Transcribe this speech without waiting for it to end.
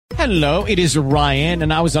Hello, it is Ryan,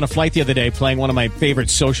 and I was on a flight the other day playing one of my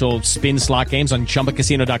favorite social spin slot games on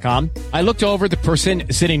ChumbaCasino.com. I looked over at the person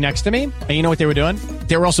sitting next to me, and you know what they were doing?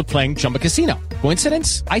 They were also playing Chumba Casino.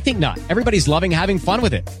 Coincidence? I think not. Everybody's loving having fun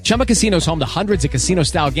with it. Chumba Casino is home to hundreds of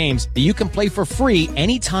casino-style games that you can play for free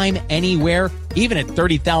anytime, anywhere, even at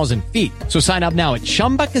 30,000 feet. So sign up now at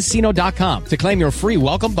ChumbaCasino.com to claim your free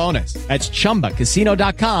welcome bonus. That's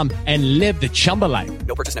ChumbaCasino.com and live the Chumba life.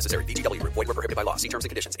 No purchase necessary. VGW. Void where prohibited by law. See terms and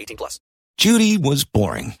conditions. 18+. Judy was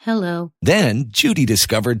boring. Hello. Then Judy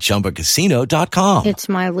discovered ChumbaCasino.com. It's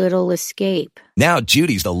my little escape. Now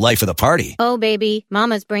Judy's the life of the party. Oh, baby,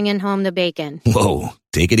 mama's bringing home the bacon. Whoa,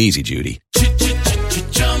 take it easy, Judy.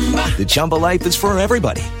 The Chumba life is for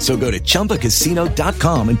everybody. So go to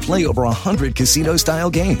ChumbaCasino.com and play over 100 casino-style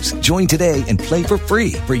games. Join today and play for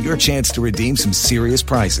free for your chance to redeem some serious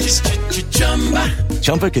prizes.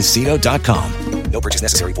 ChumbaCasino.com. No purchase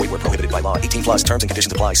necessary. Void where prohibited by law. 18+. Terms and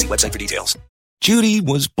conditions apply. See website for details. Judy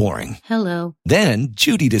was boring. Hello. Then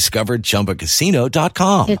Judy discovered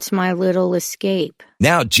ChumbaCasino.com. It's my little escape.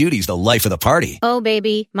 Now Judy's the life of the party. Oh,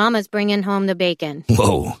 baby, mama's bringing home the bacon.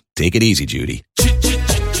 Whoa, take it easy, Judy.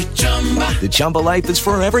 The Chumba life is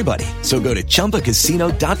for everybody. So go to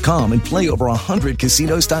ChumbaCasino.com and play over 100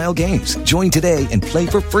 casino-style games. Join today and play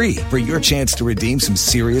for free for your chance to redeem some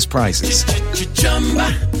serious prizes.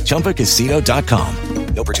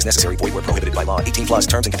 ChumbaCasino.com. No purchase necessary. Void where prohibited by law. 18+.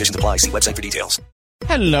 Terms and conditions apply. See website for details.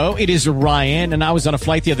 Hello, it is Ryan, and I was on a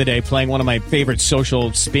flight the other day playing one of my favorite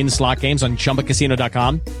social spin slot games on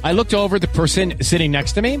ChumbaCasino.com. I looked over at the person sitting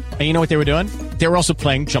next to me, and you know what they were doing? They were also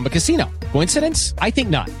playing Chumba Casino. Coincidence? I think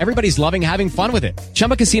not. Everybody's loving having fun with it.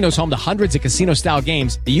 Chumba Casino is home to hundreds of casino-style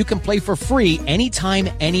games that you can play for free anytime,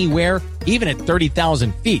 anywhere, even at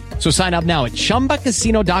 30,000 feet. So sign up now at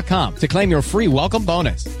ChumbaCasino.com to claim your free welcome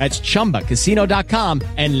bonus. That's ChumbaCasino.com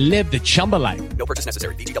and live the Chumba life. No purchase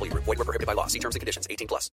necessary. VGW. Void where prohibited by law. See terms and conditions.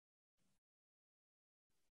 18+.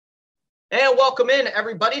 And welcome in,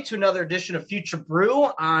 everybody, to another edition of Future Brew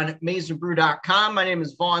on MaizenBrew.com. My name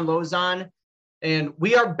is Vaughn Lozon, and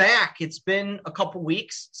we are back. It's been a couple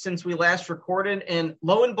weeks since we last recorded, and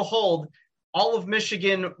lo and behold, all of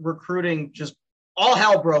Michigan recruiting, just all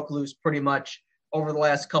hell broke loose pretty much over the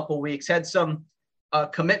last couple weeks. Had some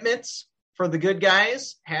commitments for the good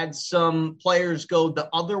guys, had some players go the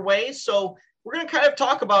other way. So we're going to kind of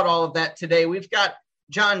talk about all of that today. We've got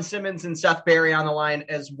John Simmons and Seth Berry on the line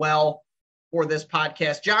as well for this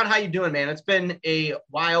podcast. John, how you doing, man? It's been a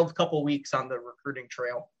wild couple weeks on the recruiting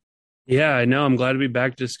trail. Yeah, I know. I'm glad to be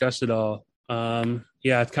back to discuss it all.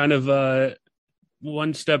 It's kind of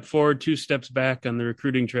one step forward, two steps back on the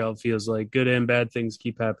recruiting trail. It feels like good and bad things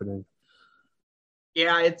keep happening.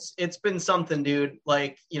 Yeah, it's been something, dude.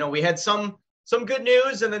 Like, you know, we had some good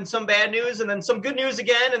news and then some bad news and then some good news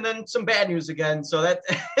again and then some bad news again. So that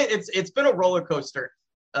it's been a roller coaster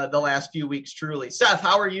the last few weeks, truly. Seth,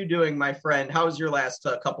 how are you doing, my friend? How's your last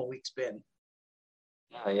couple weeks been?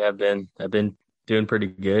 Yeah, I've been doing pretty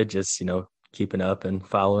good. Just, keeping up and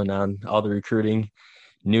following on all the recruiting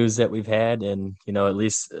news that we've had. And, at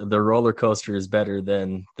least the roller coaster is better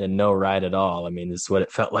than no ride at all. I mean, this is what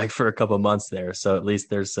it felt like for a couple of months there. So at least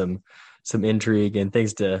there's some intrigue and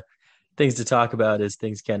things to talk about as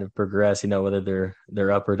things kind of progress, whether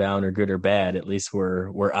they're up or down or good or bad. At least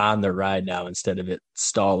we're on the ride now instead of it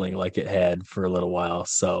stalling like it had for a little while.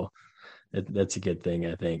 So that's a good thing,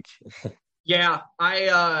 I think. Yeah,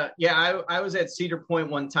 I was at Cedar Point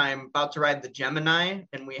one time about to ride the Gemini,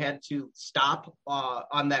 and we had to stop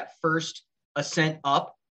on that first ascent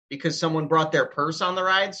up because someone brought their purse on the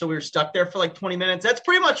ride. So we were stuck there for like 20 minutes. That's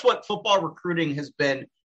pretty much what football recruiting has been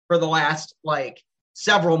for the last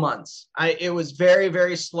several months. It was very,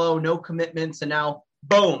 very slow, no commitments, and now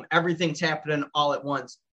boom, everything's happening all at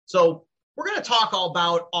once. So we're going to talk all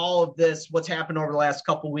about all of this, what's happened over the last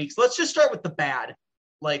couple of weeks. Let's just start with the bad.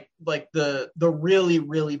 Like the really,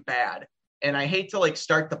 really bad. And I hate to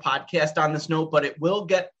start the podcast on this note, but it will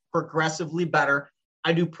get progressively better.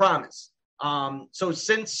 I do promise. So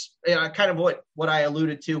since kind of what I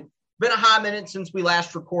alluded to, been a hot minute since we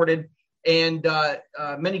last recorded, and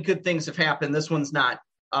many good things have happened. This one's not.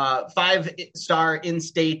 5-star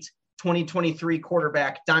in-state 2023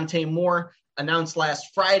 quarterback Dante Moore announced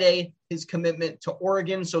last Friday his commitment to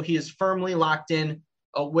Oregon. So he is firmly locked in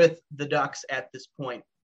with the Ducks at this point.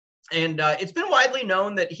 And it's been widely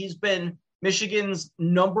known that he's been Michigan's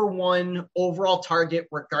number one overall target,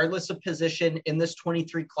 regardless of position in this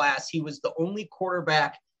 23 class. He was the only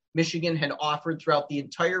quarterback Michigan had offered throughout the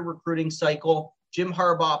entire recruiting cycle. Jim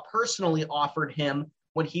Harbaugh personally offered him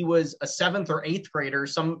when he was a 7th or 8th grader,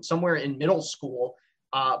 somewhere in middle school.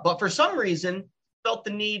 But for some reason, felt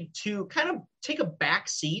the need to kind of take a back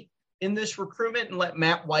seat in this recruitment and let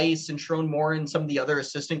Matt Weiss and Sherrone Moore and some of the other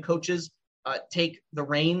assistant coaches take the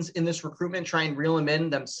reins in this recruitment, try and reel them in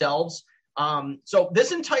themselves. So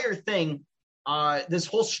this entire thing, this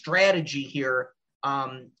whole strategy here,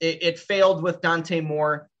 it failed with Dante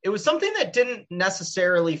Moore. It was something that didn't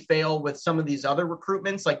necessarily fail with some of these other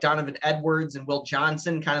recruitments like Donovan Edwards and Will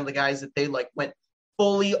Johnson, kind of the guys that they like went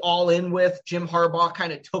fully all in with. Jim Harbaugh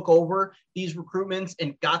kind of took over these recruitments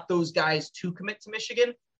and got those guys to commit to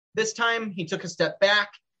Michigan. This time he took a step back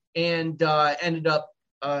and ended up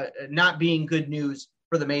not being good news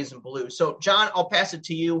for the Maize and Blue. So John, I'll pass it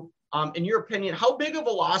to you. In your opinion, how big of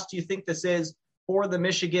a loss do you think this is for the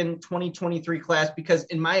Michigan 2023 class? Because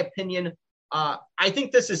in my opinion, I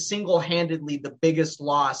think this is single-handedly the biggest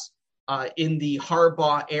loss in the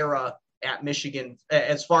Harbaugh era at Michigan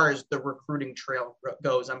as far as the recruiting trail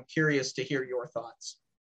goes. I'm curious to hear your thoughts.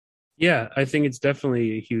 Yeah, I think it's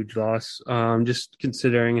definitely a huge loss. Just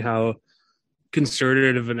considering how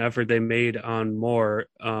concerted an effort they made on Moore,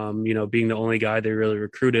 being the only guy they really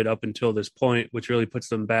recruited up until this point, which really puts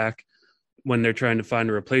them back when they're trying to find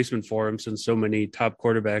a replacement for him, since so many top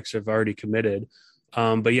quarterbacks have already committed.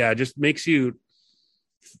 But yeah, it just makes you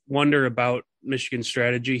wonder about Michigan's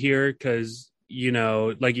strategy here because,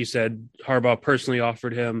 like you said, Harbaugh personally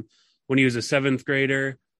offered him when he was a seventh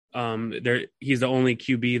grader. He's the only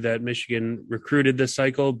QB that Michigan recruited this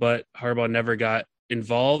cycle, but Harbaugh never got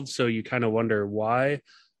involved. So you kind of wonder why,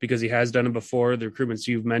 because he has done it before, the recruitments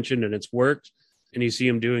you've mentioned, and it's worked. And you see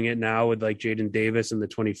him doing it now with like Jaden Davis in the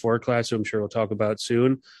 24 class, who I'm sure we'll talk about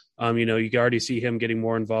soon. You can already see him getting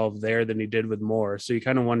more involved there than he did with Moore. So you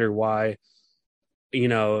kind of wonder why,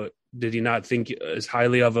 did he not think as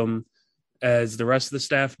highly of him as the rest of the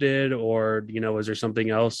staff did? Or, was there something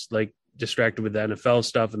else like distracted with the NFL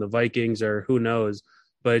stuff and the Vikings, or who knows?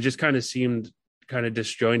 But it just kind of seemed kind of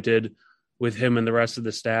disjointed with him and the rest of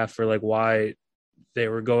the staff for like why they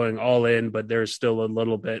were going all in, but there's still a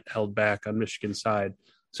little bit held back on Michigan's side.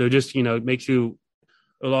 So just, it'll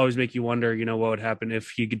always make you wonder, what would happen if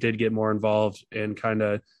he did get more involved and kind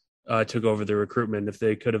of took over the recruitment, if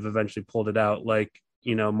they could have eventually pulled it out. Like,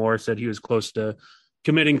 Moore said he was close to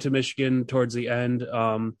committing to Michigan towards the end,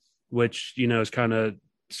 which, is kind of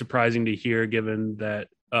surprising to hear, given that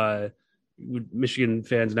Michigan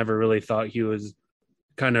fans never really thought he was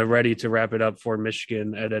kind of ready to wrap it up for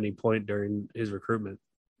Michigan at any point during his recruitment.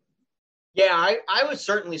 Yeah, I was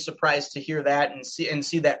certainly surprised to hear that and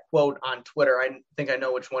see that quote on Twitter. I think I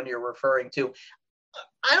know which one you're referring to.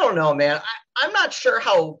 I don't know, man. I'm not sure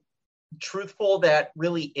how truthful that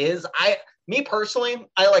really is. Me personally,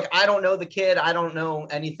 I don't know the kid. I don't know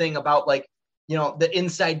anything about the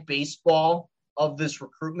inside baseball of this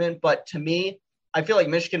recruitment. But to me, I feel like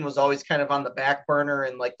Michigan was always kind of on the back burner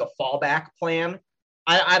and like the fallback plan.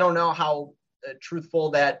 I don't know how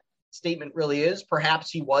truthful that statement really is.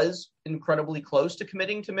 Perhaps he was incredibly close to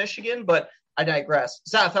committing to Michigan, but I digress.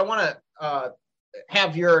 Seth, I want to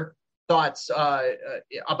have your thoughts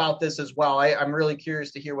about this as well. I'm really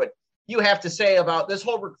curious to hear what you have to say about this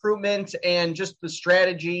whole recruitment and just the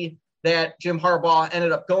strategy that Jim Harbaugh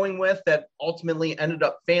ended up going with that ultimately ended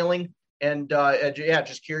up failing. And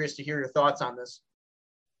just curious to hear your thoughts on this.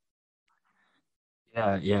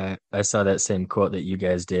 Yeah, I saw that same quote that you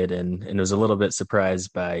guys did, and was a little bit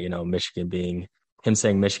surprised by Michigan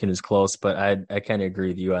saying Michigan is close, but I kind of agree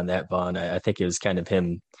with you on that, Vaughn. I think it was kind of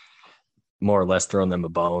him more or less throwing them a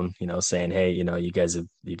bone, saying, hey, you guys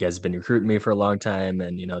have been recruiting me for a long time,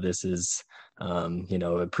 and this is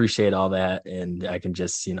appreciate all that, and I can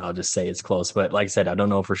just I'll just say it's close. But like I said, I don't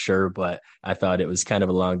know for sure, but I thought it was kind of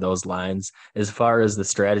along those lines. As far as the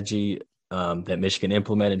strategy that Michigan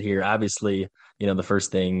implemented here, obviously, the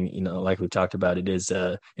first thing, like we talked about, it's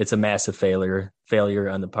a massive failure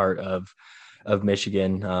on the part of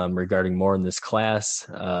Michigan regarding Moore in this class.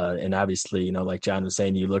 And obviously, like John was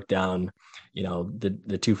saying, you look down,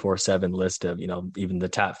 the 247 list of, even the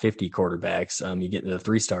top 50 quarterbacks, you get in the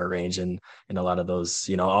 3-star range, and a lot of those,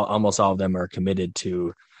 almost all of them are committed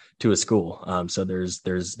to a school. So there's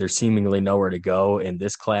seemingly nowhere to go in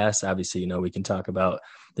this class. Obviously, we can talk about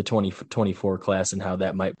the 2024 class and how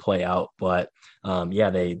that might play out. But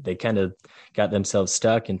they kind of got themselves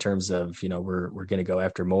stuck in terms of, we're going to go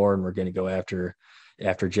after Moore and we're going to go after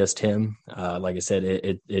just him. Like I said,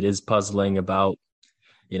 it is puzzling about,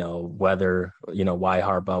 whether, why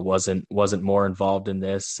Harbaugh wasn't more involved in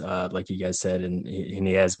this, like you guys said, and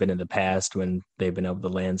he has been in the past when they've been able to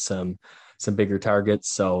land some bigger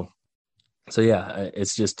targets. So yeah,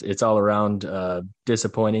 it's all around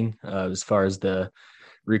disappointing as far as the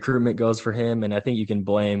recruitment goes for him. And I think you can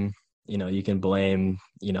blame, you can blame,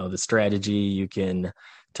 the strategy. You can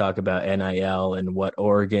talk about NIL and what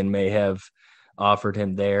Oregon may have offered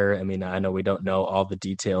him there. I mean, I know we don't know all the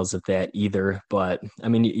details of that either, but I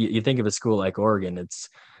mean, you think of a school like Oregon, it's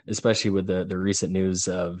especially with the recent news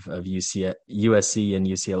of USC and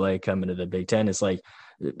UCLA coming to the Big Ten. It's like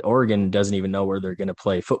Oregon doesn't even know where they're going to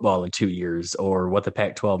play football in 2 years or what the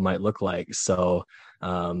Pac-12 might look like. So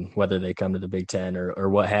whether they come to the Big Ten or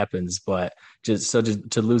what happens, but just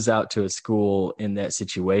to lose out to a school in that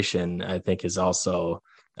situation, I think is also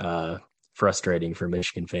frustrating for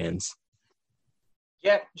Michigan fans.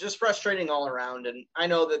 Yeah, just frustrating all around. And I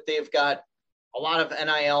know that they've got a lot of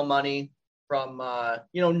NIL money from,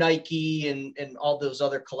 Nike and all those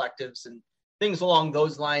other collectives and things along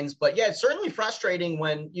those lines. But yeah, it's certainly frustrating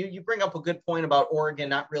when you bring up a good point about Oregon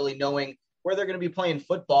not really knowing where they're going to be playing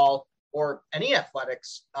football or any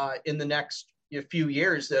athletics in the next few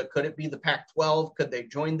years. Could it be the Pac-12? Could they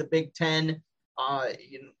join the Big Ten?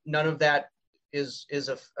 None of that is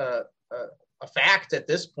a fact at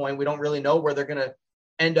this point. We don't really know where they're going to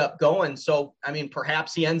end up going. So, I mean,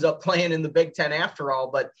 perhaps he ends up playing in the Big Ten after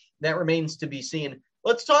all, but that remains to be seen.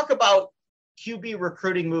 Let's talk about QB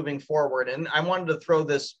recruiting moving forward. And I wanted to throw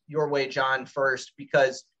this your way, John, first,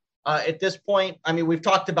 because at this point, I mean, we've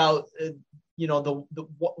talked about,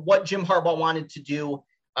 what Jim Harbaugh wanted to do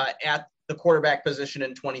at the quarterback position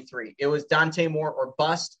in 23. It was Dante Moore or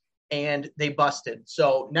bust, and they busted.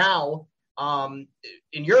 So now, in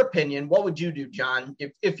your opinion, what would you do, John?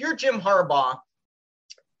 If you're Jim Harbaugh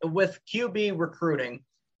with QB recruiting,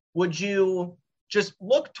 would you just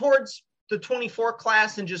look towards the 24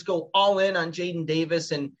 class and just go all in on Jaden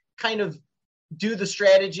Davis and kind of do the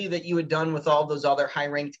strategy that you had done with all those other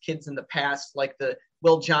high-ranked kids in the past, like the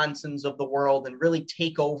Will Johnsons of the world, and really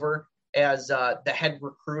take over as the head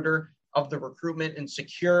recruiter of the recruitment and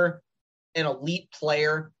secure an elite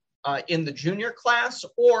player in the junior class?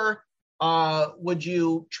 Or would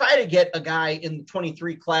you try to get a guy in the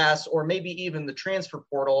 23 class or maybe even the transfer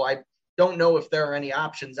portal? I don't know if there are any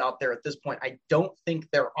options out there at this point. I don't think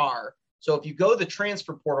there are. So if you go the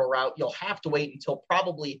transfer portal route, you'll have to wait until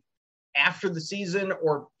probably after the season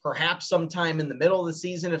or perhaps sometime in the middle of the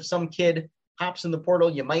season. If some kid hops in the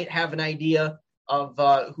portal, you might have an idea of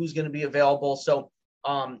who's going to be available. So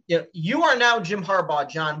you are now Jim Harbaugh,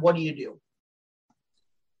 John. What do you do?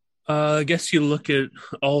 I guess you look at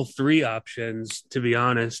all three options, to be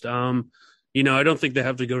honest. I don't think they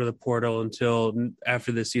have to go to the portal until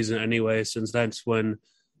after the season anyway, since that's when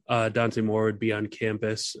Dante Moore would be on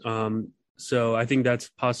campus. So I think that's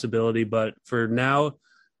a possibility. But for now,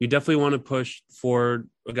 you definitely want to push for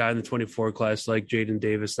a guy in the 24 class like Jaden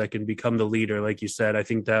Davis that can become the leader. Like you said, I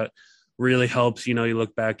think that really helps. You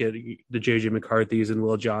look back at the J.J. McCarthy's and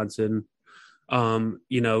Will Johnson,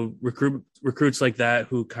 recruits like that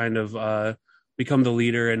who kind of become the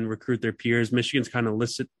leader and recruit their peers. Michigan's kind of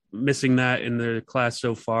missing that in their class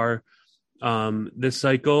so far this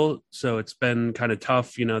cycle. So it's been kind of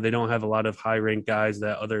tough. They don't have a lot of high ranked guys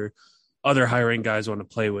that other high ranked guys want to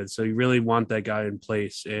play with. So you really want that guy in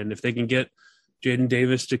place. And if they can get Jaden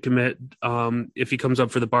Davis to commit, if he comes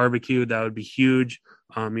up for the barbecue, that would be huge.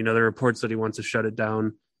 There are reports that he wants to shut it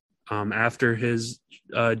down after his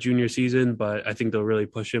junior season, but I think they'll really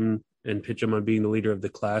push him and pitch him on being the leader of the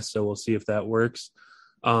class. So we'll see if that works.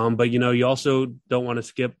 But you also don't want to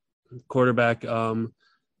skip quarterback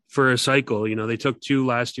for a cycle. They took 2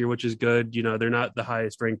 last year, which is good. They're not the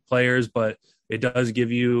highest ranked players, but it does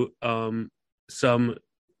give you some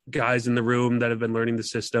guys in the room that have been learning the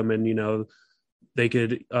system, and they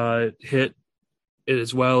could hit it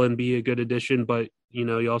as well and be a good addition. But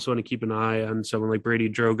you also want to keep an eye on someone like Brady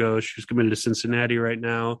Drogosh, who's committed to Cincinnati right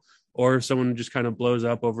now, or if someone just kind of blows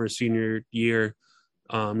up over a senior year,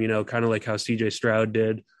 kind of like how CJ Stroud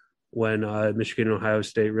did when Michigan and Ohio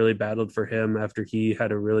State really battled for him after he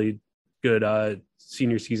had a really good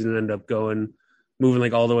senior season and ended up moving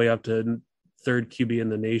like all the way up to third QB in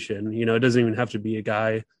the nation. It doesn't even have to be a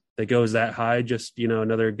guy that goes that high, just,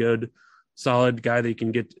 another good, solid guy that you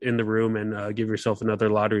can get in the room and give yourself another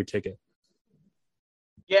lottery ticket.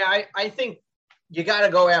 Yeah, I think you got to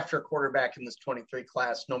go after a quarterback in this 23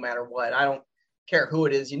 class no matter what. I don't care who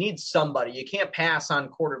it is. You need somebody. You can't pass on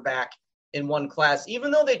quarterback in one class. Even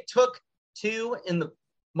though they took 2 in the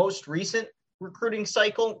most recent recruiting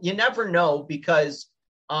cycle, you never know, because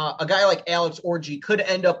a guy like Alex Orji could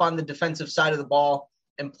end up on the defensive side of the ball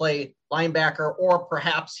and play linebacker, or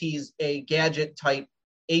perhaps he's a gadget type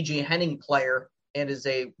A.J. Henning player and is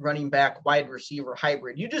a running back wide receiver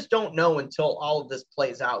hybrid. You just don't know until all of this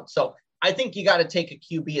plays out. So I think you got to take a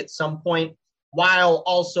QB at some point while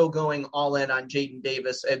also going all in on Jaden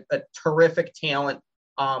Davis, a terrific talent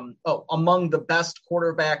among the best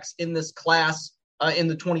quarterbacks in this class, in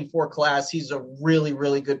the 24 class. He's a really,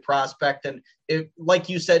 really good prospect. And like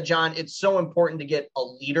you said, John, it's so important to get a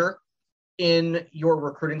leader in your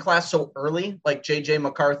recruiting class so early, like J.J.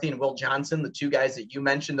 McCarthy and Will Johnson, the two guys that you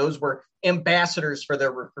mentioned. Those were ambassadors for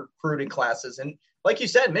their recruiting classes. And like you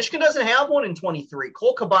said, Michigan doesn't have one in 23.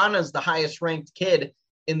 Cole Cabana is the highest ranked kid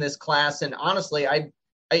in this class. And honestly,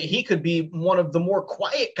 he could be one of the more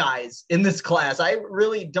quiet guys in this class. I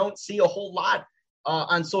really don't see a whole lot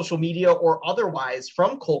on social media or otherwise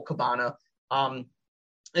from Cole Cabana.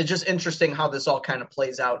 It's just interesting how this all kind of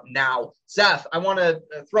plays out now. Seth, I want to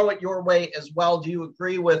throw it your way as well. Do you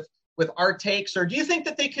agree with our takes, or do you think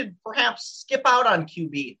that they could perhaps skip out on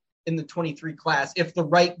QB in the 23 class if the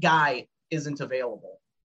right guy isn't available?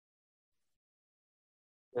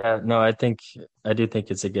 Yeah, no, I do think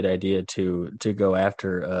it's a good idea to go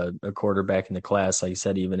after a quarterback in the class. Like you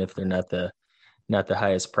said, even if they're not the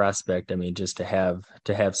highest prospect, I mean, just to have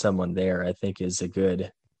someone there, I think is a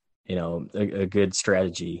good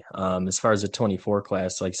strategy. As far as the 24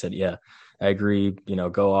 class, like I said, yeah, I agree.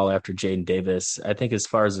 Go all after Jaden Davis. I think as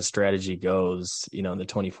far as the strategy goes, in the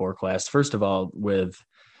 24 class, first of all,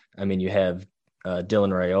 you have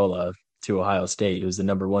Dylan Raiola to Ohio State, who's the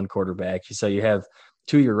number one quarterback. So you have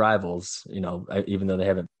two of your rivals, even though they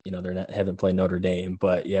haven't, haven't played Notre Dame,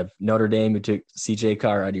 but you have Notre Dame who took CJ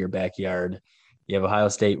Carr out of your backyard. You have Ohio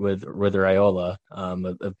State with Raiola,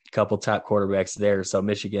 a couple top quarterbacks there. So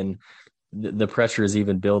Michigan, the pressure is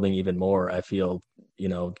even building even more, I feel,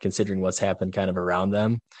 considering what's happened kind of around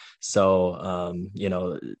them. So,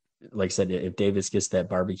 like I said, if Davis gets that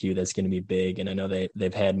barbecue, that's going to be big. And I know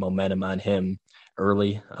they've had momentum on him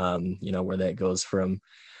early.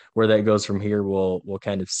 Where that goes from here, we'll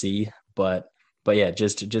kind of see. But yeah,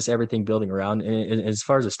 just everything building around. And as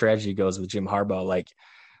far as the strategy goes with Jim Harbaugh, like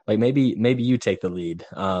maybe you take the lead,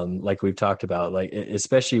 like we've talked about, like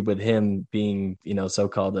especially with him being,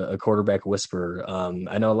 so-called a quarterback whisperer.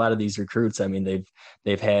 I know a lot of these recruits, I mean,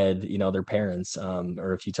 they've had, their parents,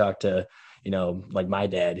 or if you talk to, like my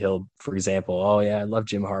dad, he'll, for example, oh yeah, I love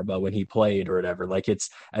Jim Harbaugh when he played or whatever. Like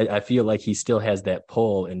I feel like he still has that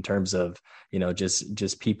pull in terms of,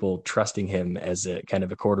 just people trusting him as a kind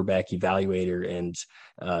of a quarterback evaluator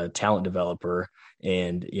and talent developer.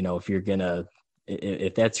 And,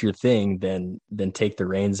 if that's your thing, then take the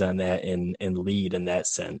reins on that and lead in that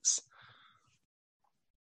sense.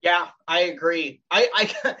 Yeah, I agree.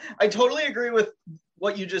 I totally agree with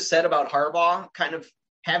what you just said about Harbaugh, kind of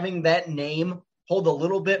having that name hold a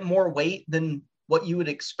little bit more weight than what you would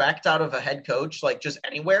expect out of a head coach, like just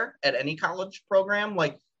anywhere at any college program.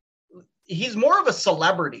 Like he's more of a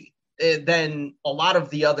celebrity than a lot of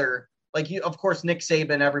the other, of course, Nick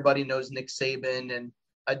Saban, everybody knows Nick Saban, and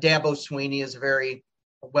Dabo Swinney is a very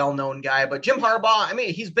well-known guy, but Jim Harbaugh, I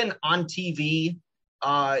mean, he's been on TV.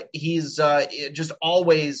 He's just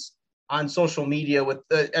always on social media with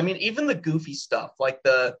even the goofy stuff, like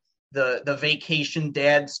the vacation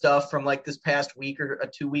dad stuff from like this past week or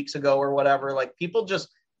 2 weeks ago or whatever. Like people just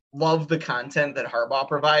love the content that Harbaugh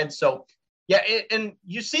provides. So yeah. And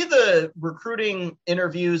you see the recruiting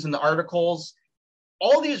interviews and the articles,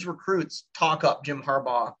 all these recruits talk up Jim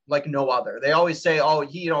Harbaugh like no other. They always say, oh,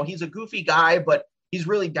 he's a goofy guy, but he's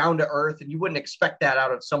really down to earth. And you wouldn't expect that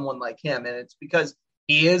out of someone like him. And it's because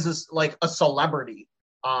he is like a celebrity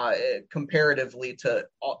comparatively to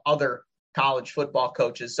other college football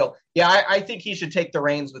coaches. So yeah, I think he should take the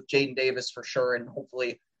reins with Jaden Davis for sure. And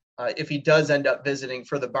hopefully if he does end up visiting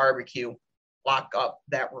for the barbecue, lock up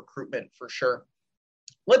that recruitment for sure.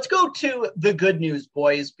 Let's go to the good news,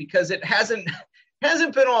 boys, because it hasn't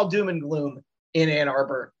been all doom and gloom in Ann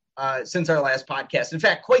Arbor since our last podcast. In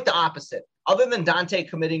fact, quite the opposite. Other than Dante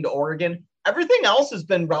committing to Oregon, everything else has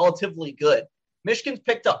been relatively good. Michigan's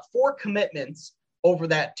picked up 4 commitments over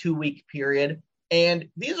that 2-week period, and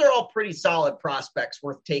these are all pretty solid prospects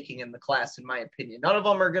worth taking in the class, in my opinion. None of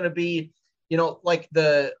them are going to be, like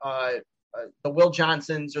the Will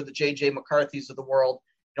Johnsons or the J.J. McCarthys of the world,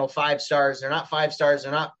 5 stars. They're not 5 stars.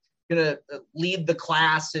 They're not going to lead the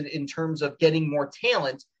class in terms of getting more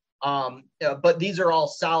talent. But these are all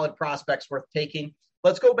solid prospects worth taking.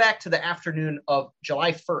 Let's go back to the afternoon of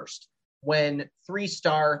July 1st when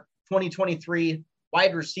 3-star 2023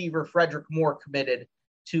 wide receiver Frederick Moore committed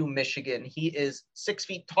to Michigan. He is 6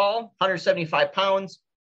 feet tall, 175 pounds,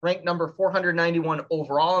 ranked number 491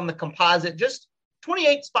 overall in the composite, just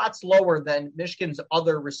 28 spots lower than Michigan's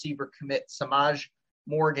other receiver commit, Samaj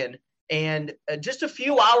Morgan. And just a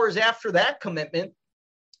few hours after that commitment,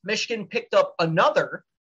 Michigan picked up another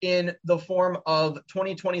in the form of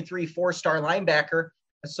 2023 4-star linebacker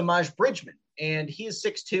Samaj Bridgman. And he is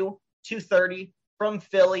 6'2", 230, from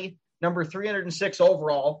Philly, number 306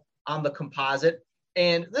 overall on the composite.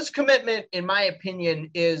 And this commitment, in my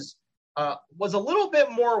opinion, was a little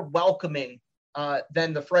bit more welcoming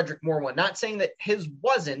than the Frederick Moore one. Not saying that his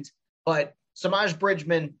wasn't, but Semaj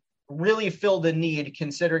Bridgman really filled a need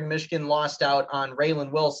considering Michigan lost out on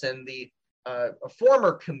Raylan Wilson, the a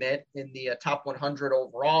former commit in the top 100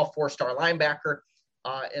 overall, 4-star linebacker.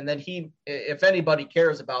 And then he, if anybody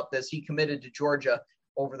cares about this, he committed to Georgia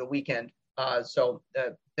over the weekend. So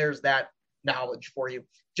there's that knowledge for you.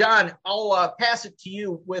 John, I'll pass it to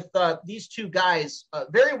you with these two guys.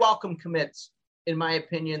 Very welcome commits, in my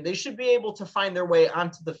opinion. They should be able to find their way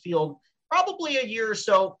onto the field probably a year or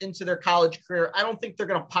so into their college career. I don't think they're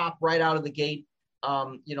going to pop right out of the gate,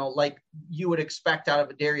 like you would expect out of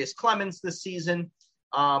a Darius Clemens this season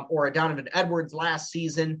or a Donovan Edwards last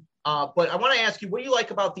season. But I want to ask you, what do you like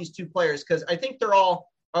about these two players? Because I think they're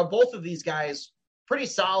both of these guys, pretty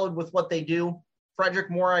solid with what they do. Frederick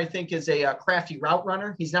Moore, I think, is a crafty route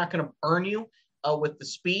runner. He's not going to burn you with the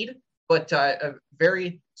speed, but a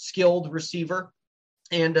very skilled receiver.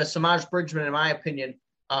 And Semaj Bridgman, in my opinion,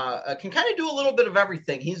 can kind of do a little bit of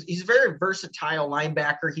everything. He's a very versatile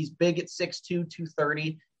linebacker. He's big at 6'2",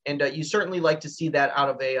 230, and you certainly like to see that out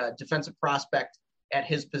of a defensive prospect at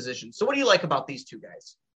his position. So what do you like about these two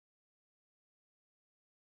guys?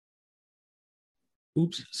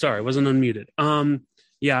 Oops, sorry, I wasn't unmuted.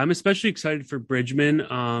 Yeah, I'm especially excited for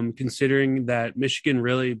Bridgman, considering that Michigan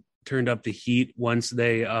really turned up the heat once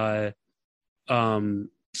they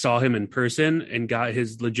saw him in person and got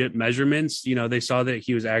his legit measurements. They saw that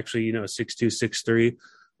he was actually, 6'2", 6'3",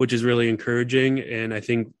 which is really encouraging. And I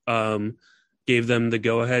think gave them the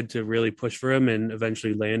go ahead to really push for him and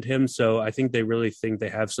eventually land him. So I think they really think they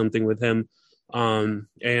have something with him.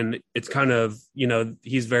 And it's kind of,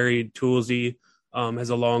 he's very toolsy, has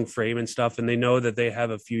a long frame and stuff. And they know that they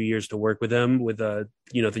have a few years to work with him with, the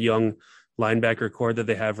young linebacker core that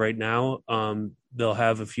they have right now. They'll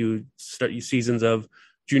have a few seasons of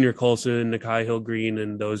Junior Colson, Nakai Hill-Green,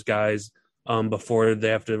 and those guys before they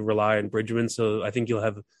have to rely on Bridgman. So I think you'll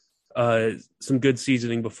have some good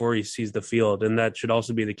seasoning before he sees the field. And that should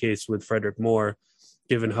also be the case with Frederick Moore,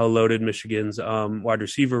 given how loaded Michigan's wide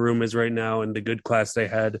receiver room is right now and the good class they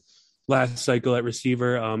had last cycle at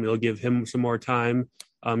receiver. It'll give him some more time.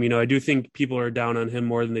 I do think people are down on him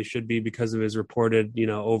more than they should be because of his reported,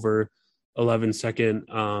 over 11-second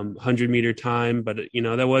 100-meter time. But,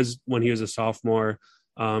 that was when he was a sophomore.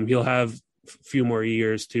 He'll have a few more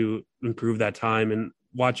years to improve that time. And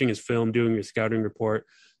watching his film, doing his scouting report,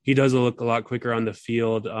 he does look a lot quicker on the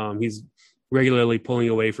field. He's regularly pulling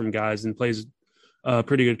away from guys and plays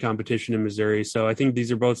pretty good competition in Missouri. So I think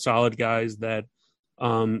these are both solid guys that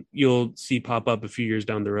you'll see pop up a few years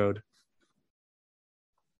down the road.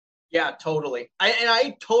 Yeah, totally.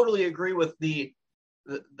 I totally agree with the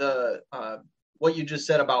what you just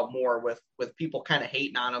said about Moore with people kind of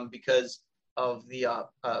hating on him because of the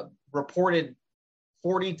reported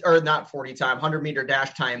 100-meter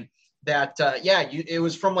dash time that, it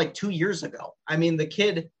was from like 2 years ago. I mean, the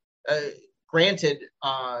kid, granted,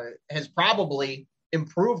 has probably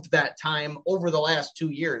improved that time over the last 2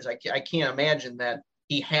 years. I can't imagine that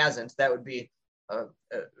he hasn't. That would be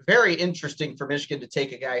very interesting for Michigan to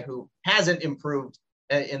take a guy who hasn't improved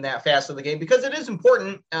in that fast of the game, because it is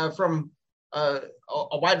important from a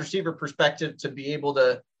wide receiver perspective to be able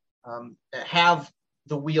to have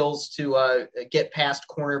the wheels to get past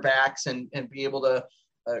cornerbacks and be able to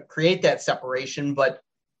create that separation. But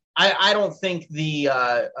I don't think the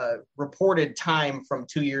reported time from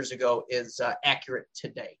 2 years ago is accurate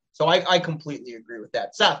today. So I completely agree with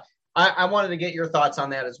that. Seth, I wanted to get your thoughts on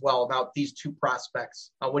that as well, about these two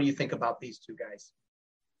prospects. What do you think about these two guys?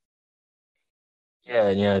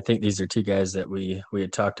 Yeah, I think these are two guys that we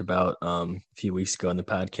had talked about a few weeks ago in the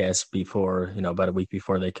podcast before, about a week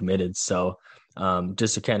before they committed. So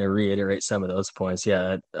just to kind of reiterate some of those points,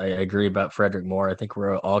 I agree about Frederick Moore. I think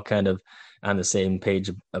we're all kind of on the same page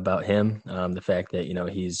about him. The fact that,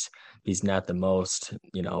 he's not the most,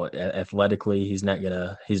 athletically, he's not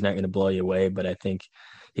gonna blow you away, but I think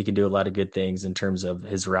he can do a lot of good things in terms of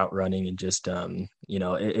his route running and just,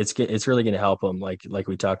 it's really going to help him. Like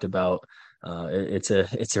we talked about, it's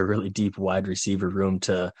a really deep wide receiver room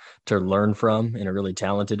to learn from, and a really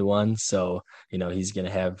talented one. So, he's going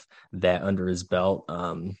to have that under his belt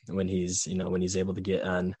when he's able to get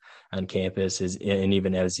on campus, and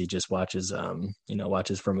even as he just watches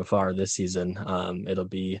from afar this season, it'll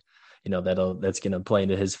be, that's going to play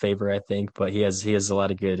into his favor, I think. But he has a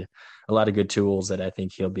lot of good tools that I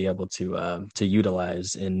think he'll be able to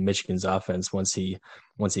utilize in Michigan's offense once he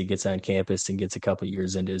gets on campus and gets a couple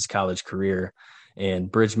years into his college career.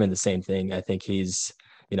 And Bridgman, the same thing. I think he's,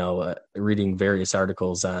 reading various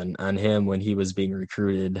articles on him when he was being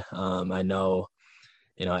recruited. I know,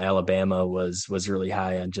 Alabama was really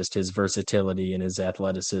high on just his versatility and his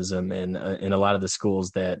athleticism, and in a lot of the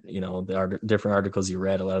schools that, the different articles you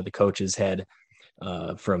read, a lot of the coaches had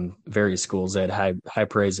from various schools that high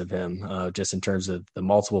praise of him, just in terms of the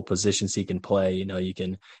multiple positions he can play. You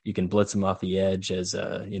can blitz him off the edge as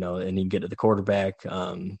and he can get to the quarterback,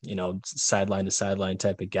 sideline to sideline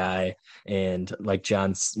type of guy. And like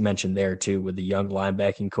John mentioned there too, with the young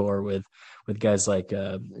linebacking core with guys like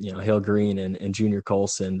Hill Green and Junior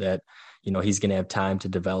Colson, that he's going to have time to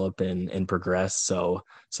develop and progress. So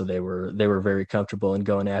they were very comfortable in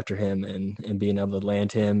going after him and being able to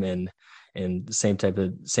land him, and the same type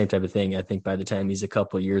of thing. I think by the time he's a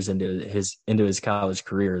couple of years into his college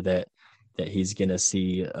career, that he's going to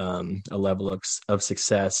see a level of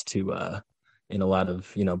success to in a lot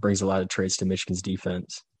of, brings a lot of traits to Michigan's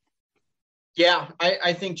defense. Yeah,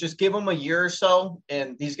 I think just give them a year or so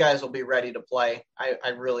and these guys will be ready to play. I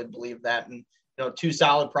really believe that. And, two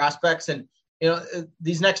solid prospects, and,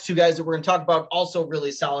 these next two guys that we're going to talk about, also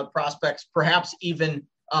really solid prospects, perhaps even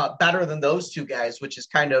better than those two guys, which is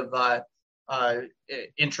kind of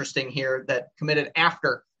interesting here, that committed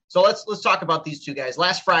after. So let's talk about these two guys.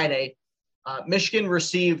 Last Friday, Michigan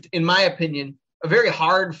received, in my opinion, a very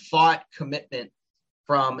hard fought commitment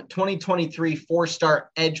from 2023 4-star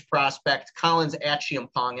edge prospect Collins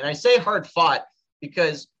Achiampong. And I say hard fought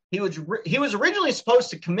because he was originally supposed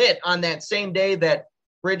to commit on that same day that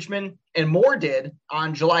Bridgman and Moore did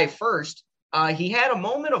on July 1st. He had a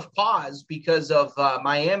moment of pause because of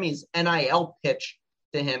Miami's NIL pitch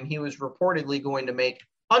to him. He was reportedly going to make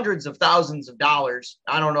hundreds of thousands of dollars.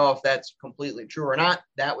 I don't know if that's completely true or not.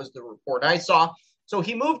 That was the report I saw. So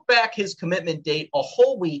he moved back his commitment date a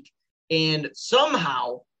whole week, and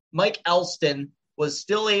somehow Mike Elston was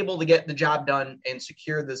still able to get the job done and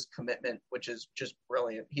secure this commitment, which is just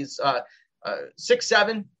brilliant. He's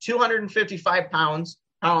 6'7", 255 pounds.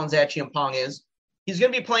 Collins Achiampong is. He's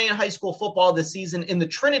going to be playing high school football this season in the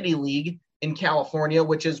Trinity League in California,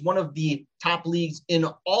 which is one of the top leagues in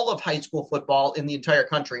all of high school football in the entire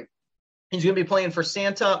country. He's going to be playing for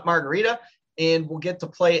Santa Margarita, and will get to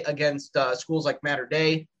play against schools like Mater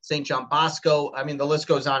Dei, St. John Bosco. I mean, the list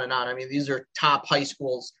goes on and on. I mean, these are top high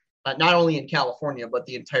schools, not only in California, but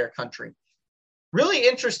the entire country. Really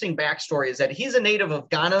interesting backstory is that he's a native of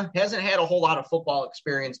Ghana, hasn't had a whole lot of football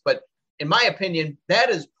experience, but in my opinion, that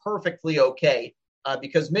is perfectly okay.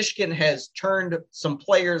 Because Michigan has turned some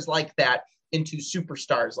players like that into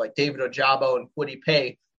superstars, like David Ojabo and Kwity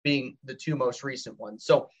Paye being the two most recent ones.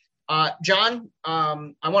 So, John,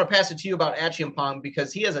 I want to pass it to you about Achiampong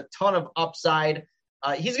because he has a ton of upside.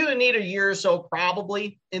 He's going to need a year or so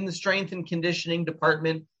probably in the strength and conditioning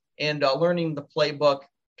department and learning the playbook,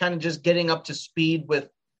 kind of just getting up to speed with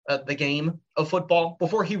the game of football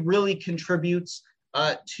before he really contributes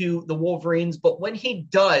to the Wolverines. But when he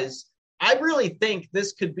does, I really think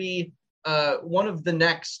this could be one of the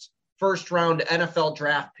next first-round NFL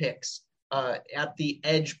draft picks at the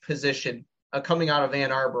edge position coming out of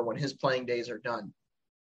Ann Arbor when his playing days are done.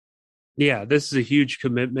 Yeah, this is a huge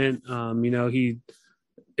commitment. He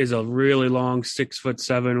is a really long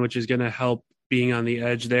 6'7", which is going to help being on the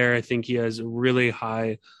edge there. I think he has a really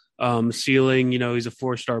high ceiling. He's a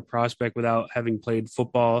 4-star prospect without having played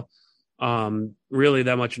football really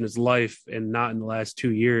that much in his life, and not in the last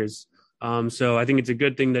 2 years. So I think it's a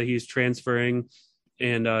good thing that he's transferring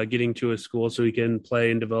and getting to a school so he can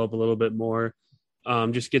play and develop a little bit more,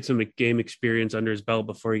 just get some game experience under his belt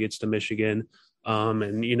before he gets to Michigan.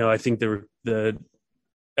 I think the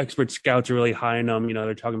expert scouts are really high on him.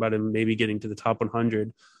 They're talking about him maybe getting to the top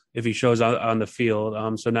 100 if he shows on the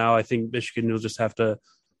field. So now I think Michigan will just have to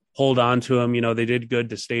hold on to him. They did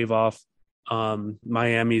good to stave off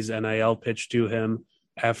Miami's NIL pitch to him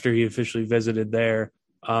after he officially visited there.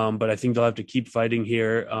 But I think they'll have to keep fighting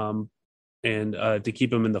here and to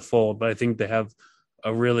keep him in the fold. But I think they have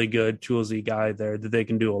a really good toolsy guy there that they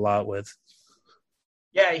can do a lot with.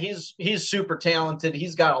 Yeah, he's super talented.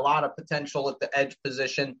 He's got a lot of potential at the edge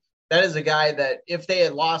position. That is a guy that if they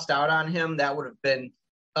had lost out on him, that would have been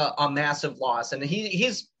a massive loss. And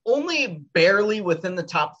he's only barely within the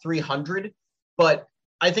top 300, but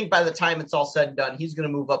I think by the time it's all said and done, he's going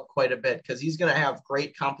to move up quite a bit because he's going to have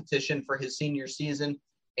great competition for his senior season.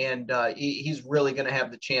 And he's really going to have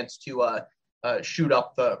the chance to shoot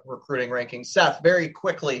up the recruiting rankings. Seth, very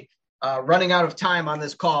quickly, running out of time on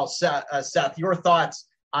this call. Seth, your thoughts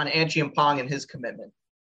on Achiampong and his commitment?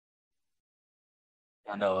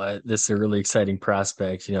 I know this is a really exciting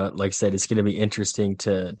prospect. Like I said, it's going to be interesting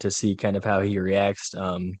to see kind of how he reacts.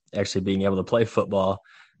 Actually being able to play football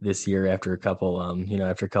this year after a couple,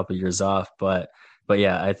 after a couple years off. But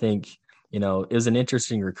yeah, I think it was an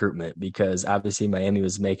interesting recruitment because obviously Miami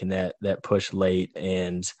was making that push late,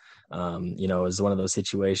 and it was one of those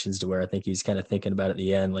situations to where I think he's kind of thinking about it at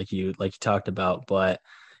the end, like you talked about. But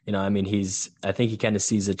I think he kind of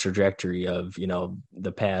sees the trajectory of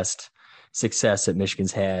the past success that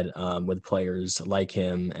Michigan's had with players like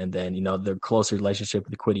him, and then the closer relationship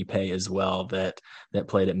with Kwity Paye as well that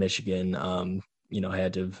played at Michigan.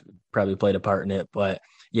 Had to have probably played a part in it, but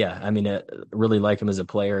yeah, I really like him as a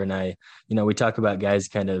player. And we talk about guys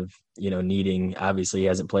kind of needing, obviously he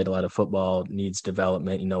hasn't played a lot of football, needs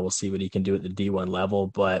development. We'll see what he can do at the D1 level,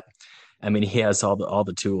 but he has all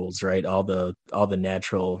the tools, right? All the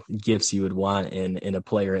natural gifts you would want in a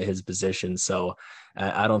player at his position. So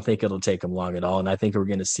I don't think it'll take him long at all. And I think we're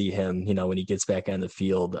going to see him, when he gets back on the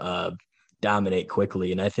field, dominate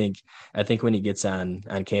quickly. And I think when he gets on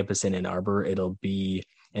campus in Ann Arbor, it'll be,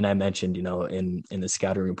 and I mentioned, in the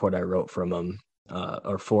scouting report I wrote from him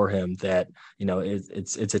or for him that,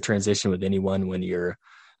 it's a transition with anyone when you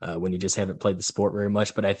just haven't played the sport very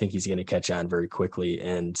much, but I think he's going to catch on very quickly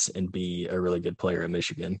and be a really good player at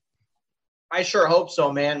Michigan. I sure hope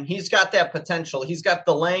so, man. He's got that potential. He's got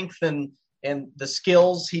the length and the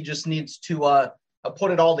skills. He just needs to put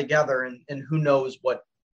it all together, and who knows what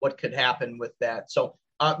could happen with that. So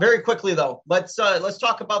very quickly though, let's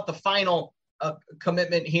talk about the final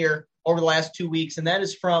commitment here over the last 2 weeks. And that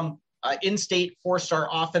is from in-state 4-star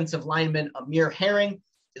offensive lineman Amir Herring,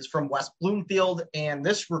 is from West Bloomfield. And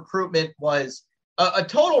this recruitment was a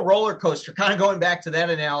total roller coaster, kind of going back to that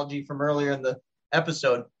analogy from earlier in the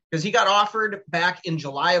episode, because he got offered back in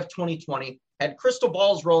July of 2020, had crystal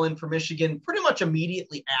balls roll in for Michigan pretty much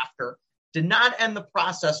immediately after. Did not end the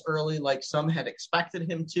process early like some had expected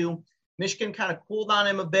him to. Michigan kind of cooled on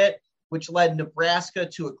him a bit, which led Nebraska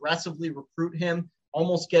to aggressively recruit him,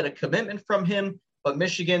 almost get a commitment from him. But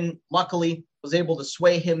Michigan, luckily, was able to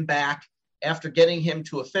sway him back after getting him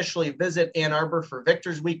to officially visit Ann Arbor for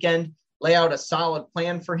Victor's Weekend, lay out a solid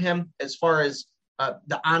plan for him as far as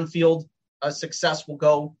the on-field success will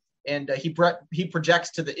go. And he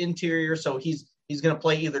projects to the interior, so he's going to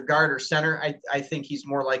play either guard or center. I think he's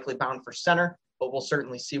more likely bound for center, but we'll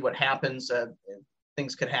certainly see what happens.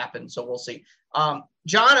 Things could happen, so we'll see.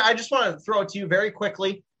 John, I just want to throw it to you very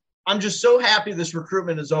quickly. I'm just so happy this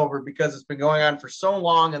recruitment is over because it's been going on for so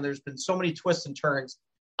long and there's been so many twists and turns.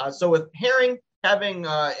 So with Herring having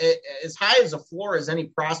as high as a floor as any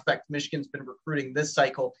prospect Michigan's been recruiting this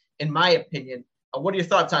cycle, in my opinion, what are your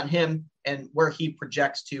thoughts on him and where he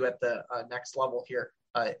projects to at the next level here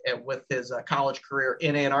with his college career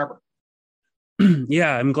in Ann Arbor?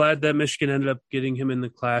 Yeah, I'm glad that Michigan ended up getting him in the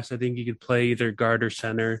class. I think he could play either guard or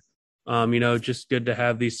center. Just good to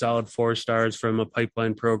have these solid 4-stars from a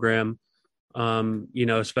pipeline program,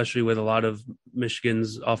 especially with a lot of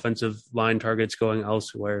Michigan's offensive line targets going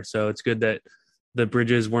elsewhere. So it's good that the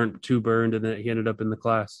bridges weren't too burned and that he ended up in the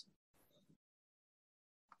class.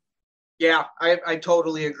 Yeah, I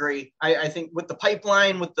totally agree. I think with the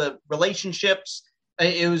pipeline, with the relationships,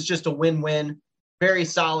 it was just a win-win. Very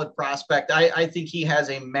solid prospect. I think he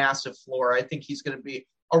has a massive floor. I think he's going to be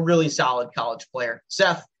a really solid college player.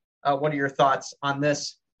 Seth, what are your thoughts on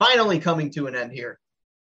this finally coming to an end here?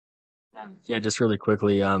 Yeah, just really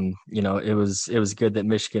quickly, it was good that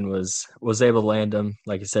Michigan was able to land him.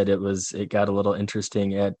 Like I said, it got a little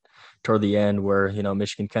interesting toward the end where,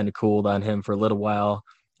 Michigan kind of cooled on him for a little while,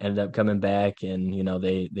 ended up coming back, and,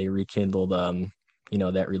 they rekindled,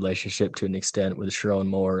 that relationship to an extent with Sharon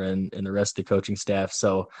Moore and the rest of the coaching staff.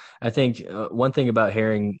 So I think one thing about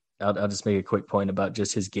Herring, I'll just make a quick point about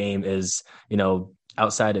just his game is,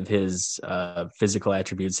 outside of his physical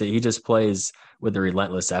attributes, he just plays with a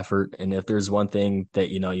relentless effort. And if there's one thing that,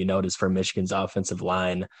 you notice from Michigan's offensive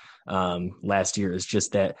line last year is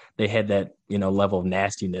just that they had that, level of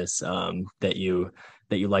nastiness that you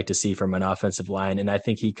like to see from an offensive line. And I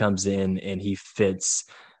think he comes in and he fits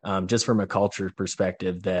just from a culture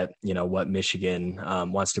perspective that, what Michigan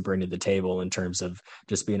wants to bring to the table in terms of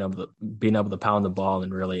just being able to pound the ball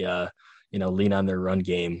and really, lean on their run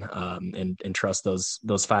game and trust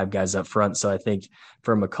those 5 guys up front. So I think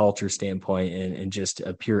from a culture standpoint and just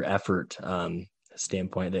a pure effort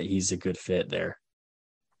standpoint that he's a good fit there.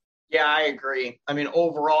 Yeah, I agree. I mean,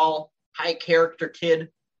 overall, high character kid,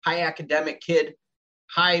 high academic kid,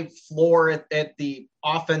 high floor at the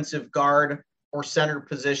offensive guard or center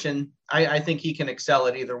position. I think he can excel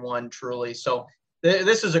at either one, truly. So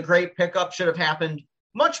this is a great pickup. Should have happened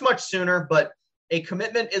much, much sooner, but a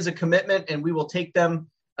commitment is a commitment, and we will take them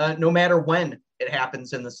no matter when it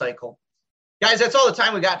happens in the cycle. Guys, that's all the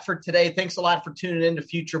time we got for today. Thanks a lot for tuning in to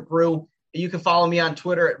Future Brew. You can follow me on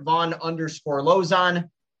Twitter at Vaughn_Lozon.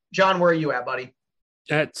 John, where are you at, buddy?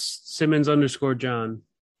 At Simmons_John.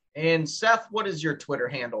 And Seth, what is your Twitter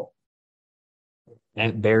handle?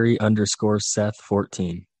 At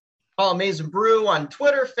Barry_Seth14. Follow Amazing Brew on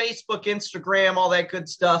Twitter, Facebook, Instagram, all that good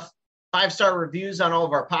stuff. 5-star reviews on all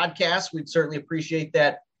of our podcasts. We'd certainly appreciate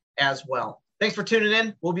that as well. Thanks for tuning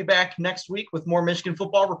in. We'll be back next week with more Michigan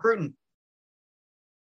football recruiting.